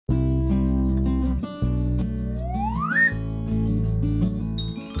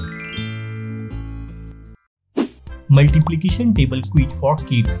Multiplication table quiz for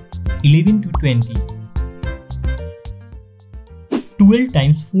kids 11 to 20. 12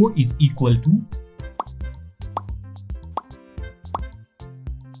 times 4 is equal to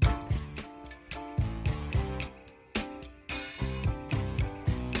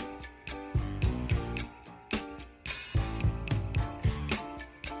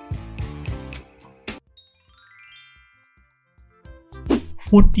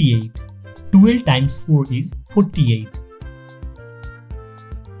 48. 12 times 4 is 48.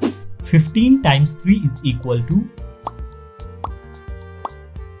 15 times 3 is equal to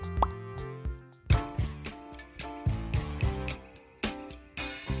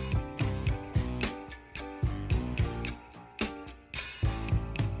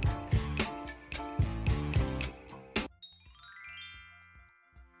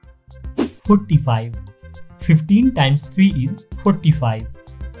 45. 15 times 3 is 45.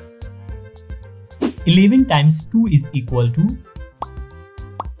 11 times 2 is equal to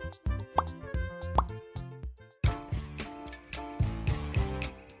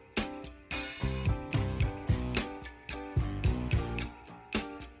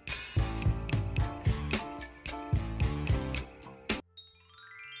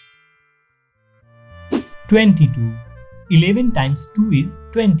 22. 11 times 2 is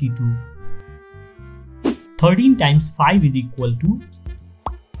 22. 13 times 5 is equal to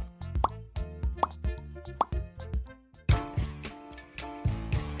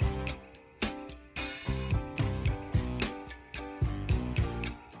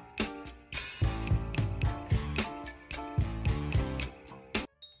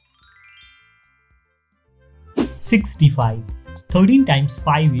 65. 13 times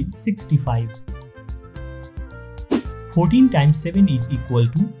 5 is 65. 14 times 7 is equal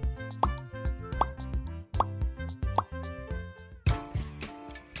to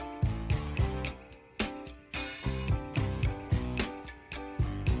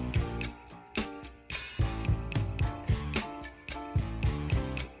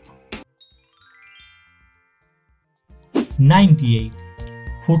 98.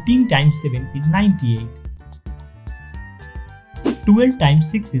 14 times 7 is 98. 12 times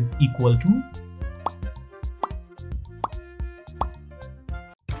 6 is equal to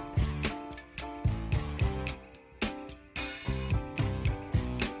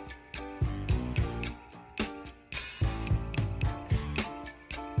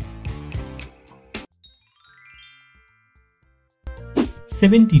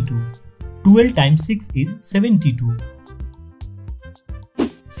 72. 12 times 6 is 72.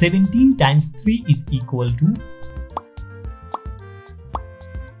 17 times 3 is equal to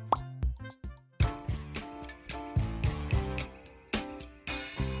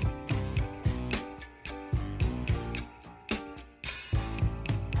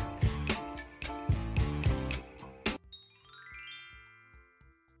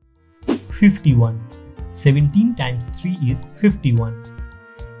 51. 17 times 3 is 51.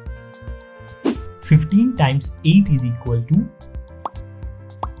 15 times 8 is equal to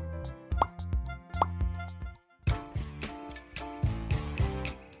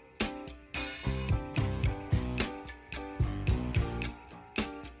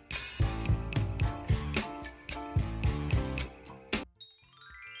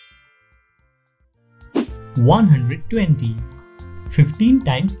 120. 15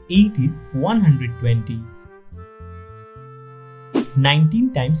 times 8 is 120.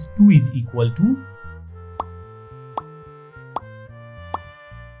 19 times 2 is equal to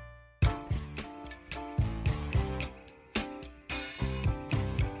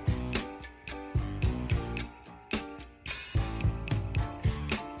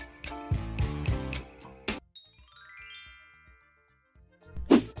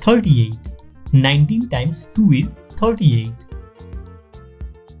 38. 19 times 2 is 38.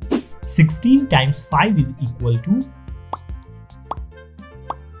 16 times 5 is equal to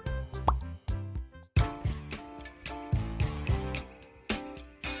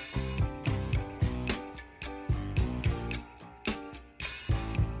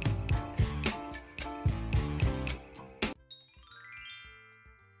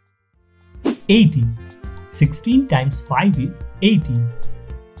 80. 16 times 5 is 80.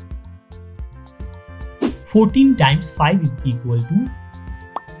 14 times 5 is equal to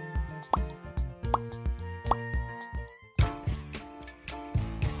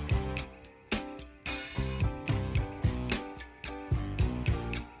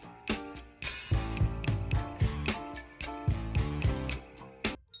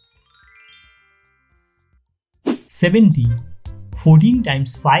 70. 14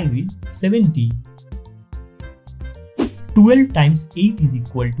 times 5 is 70. 12 times 8 is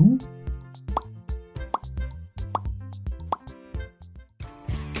equal to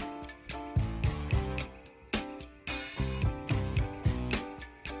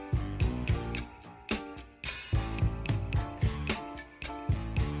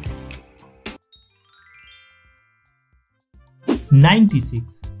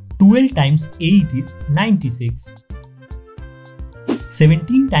 96. 12 times 8 is 96.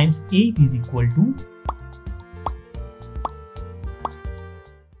 17 times 8 is equal to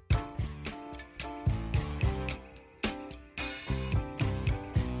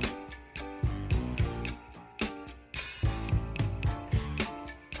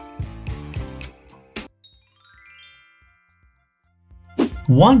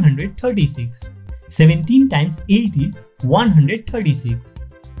 136. 17 times 8 is 136.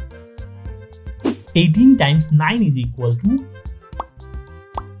 18 times 9 is equal to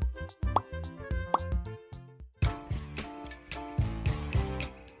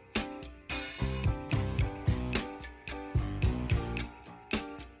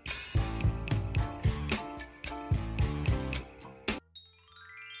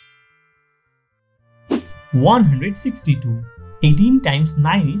 162. 18 times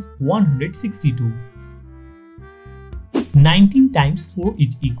 9 is 162. 19 times 4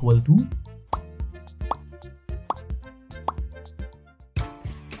 is equal to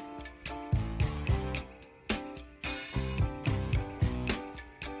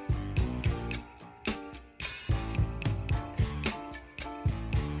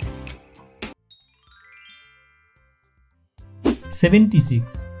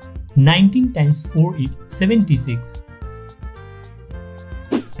 76. 19 times 4 is 76.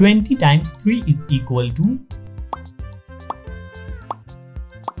 20 times 3 is equal to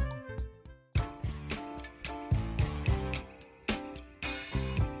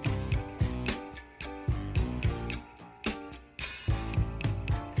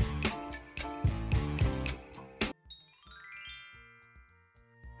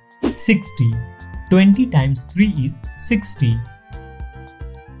 60. 20 times 3 is 60.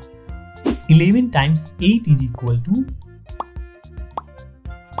 11 times 8 is equal to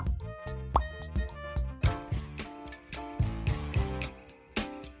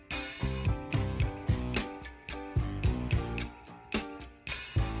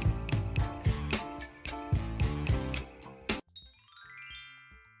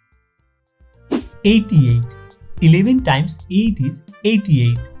 88. 11 times 8 is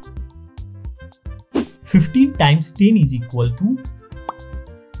 88. 15 times 10 is equal to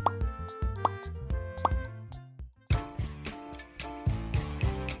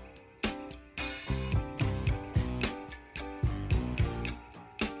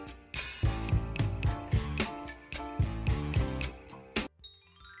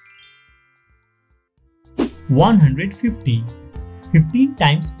 150. 15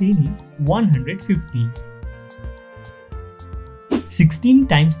 times 10 is 150. 16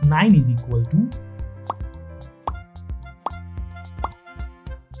 times 9 is equal to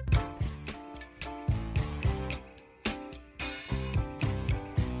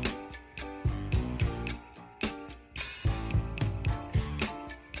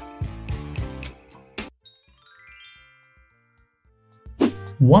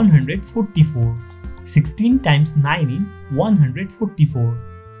 144. 16 times 9 is 144.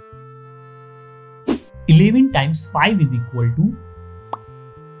 11 times 5 is equal to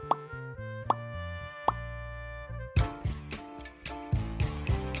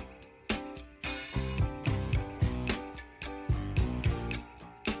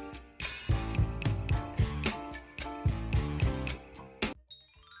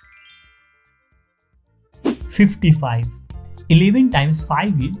 55. 11 times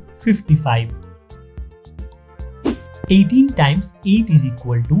 5 is 55. 18 times 8 is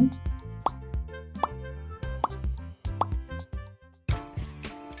equal to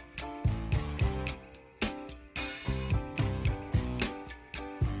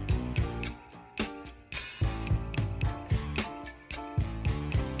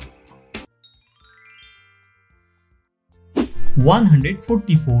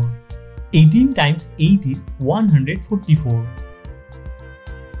 144. 18 times 8 is 144.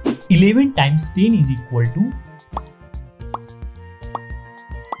 11 times 10 is equal to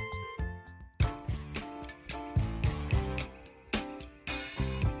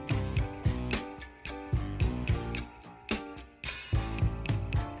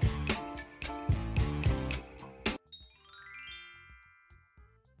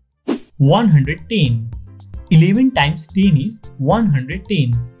 110. 11 times 10 is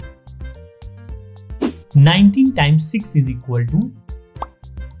 110. 19 times 6 is equal to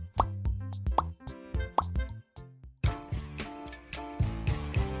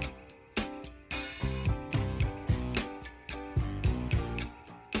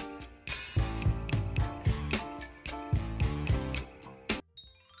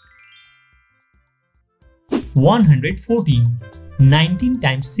 114. 19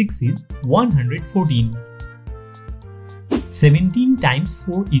 times 6 is 114. 17 times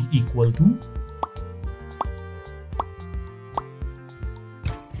 4 is equal to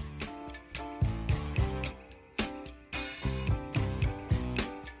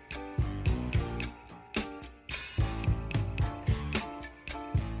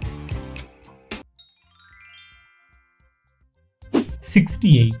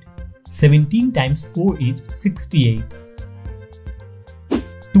 68. 17 times 4 is 68.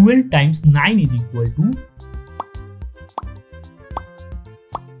 12 times 9 is equal to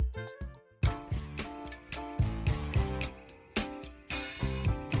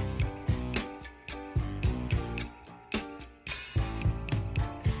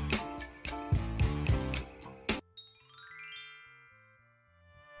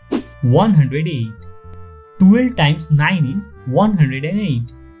 108. 12 times 9 is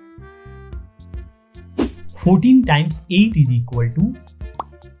 108. 14 times 8 is equal to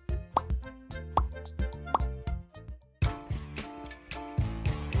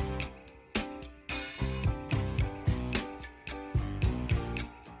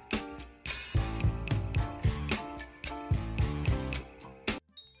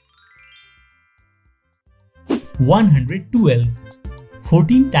 112.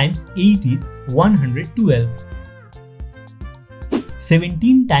 14 times 8 is 112.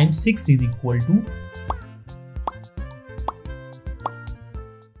 17 times 6 is equal to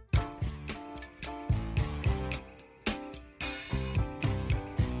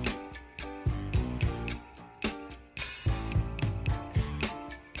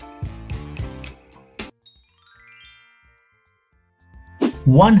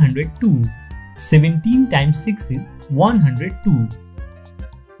 102. 17 times 6 is 102.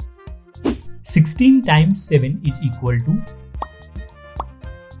 16 times 7 is equal to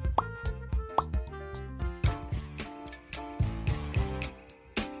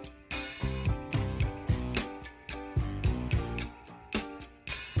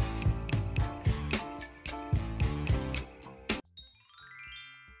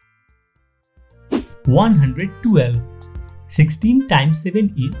 112. 16 times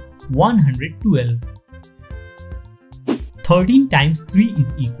 7 is 112. 13 times 3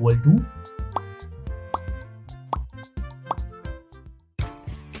 is equal to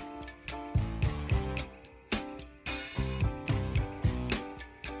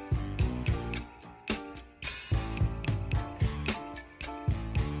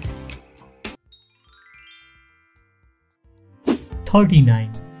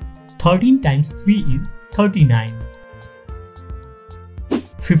 39. 13 times 3 is 39.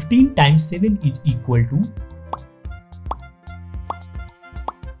 15 times 7 is equal to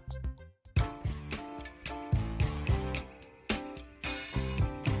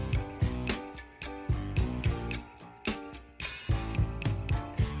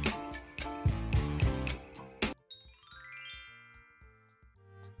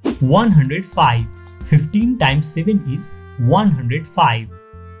 105. 15 times 7 is 105.